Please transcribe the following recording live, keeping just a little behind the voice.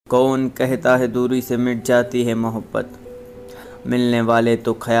कौन कहता है दूरी से मिट जाती है मोहब्बत। मिलने वाले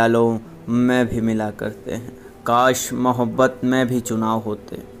तो ख्यालों में भी मिला करते हैं। काश मोहब्बत में भी चुनाव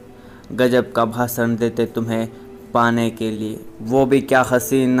होते, गजब का भाषण देते तुम्हें पाने के लिए। वो भी क्या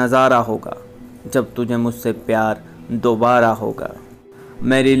हसीन नज़ारा होगा जब तुझे मुझसे प्यार दोबारा होगा।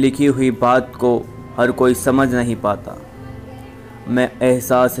 मेरी लिखी हुई बात को हर कोई समझ नहीं पाता। मैं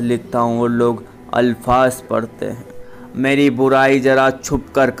एहसास लिखता हूँ और लोग अल्फाज पढ़ते हैं। मेरी बुराई ज़रा छुप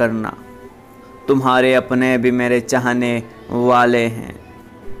कर करना, तुम्हारे अपने भी मेरे चाहने वाले हैं।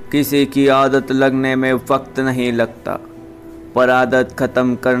 किसी की आदत लगने में वक्त नहीं लगता, पर आदत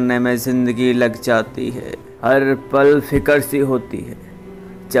ख़त्म करने में ज़िंदगी लग जाती है। हर पल फिक्र सी होती है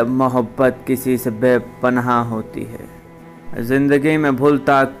जब मोहब्बत किसी से बेपनाह होती है। ज़िंदगी में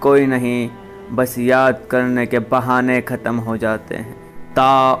भूलता कोई नहीं, बस याद करने के बहाने ख़त्म हो जाते हैं।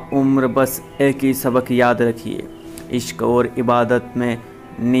 ताउम्र बस एक ही सबक याद रखिए, इश्क और इबादत में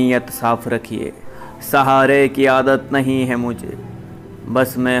नीयत साफ़ रखिए। सहारे की आदत नहीं है मुझे,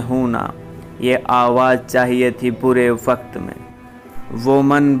 बस मैं हूँ ना, ये आवाज़ चाहिए थी बुरे वक्त में। वो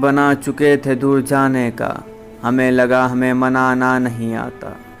मन बना चुके थे दूर जाने का, हमें लगा हमें मनाना नहीं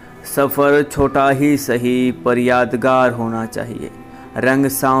आता। सफ़र छोटा ही सही पर यादगार होना चाहिए, रंग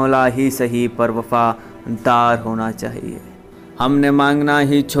सांवला ही सही पर वफादार होना चाहिए। हमने मांगना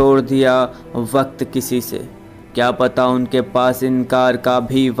ही छोड़ दिया वक्त किसी से, क्या पता उनके पास इनकार का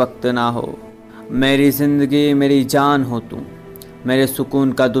भी वक्त ना हो। मेरी ज़िंदगी मेरी जान हो तुम, मेरे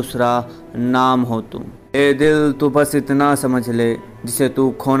सुकून का दूसरा नाम हो तुम। ए दिल तू बस इतना समझ ले, जिसे तू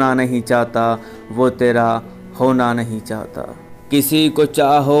खोना नहीं चाहता वो तेरा होना नहीं चाहता। किसी को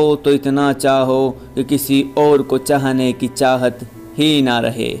चाहो तो इतना चाहो कि किसी और को चाहने की चाहत ही ना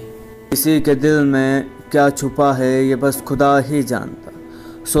रहे। किसी के दिल में क्या छुपा है ये बस खुदा ही जानता।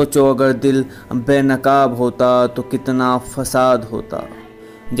 सोचो अगर दिल बेनकाब होता तो कितना फसाद होता।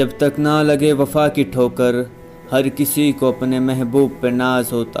 जब तक ना लगे वफा की ठोकर, हर किसी को अपने महबूब पे नाज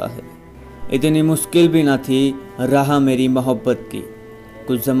होता है। इतनी मुश्किल भी ना थी राह मेरी मोहब्बत की,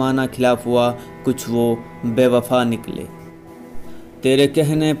 कुछ ज़माना खिलाफ हुआ, कुछ वो बेवफा निकले। तेरे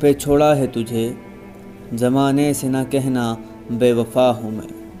कहने पे छोड़ा है तुझे, ज़माने से ना कहना बेवफा हूँ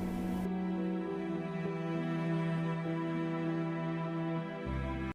मैं।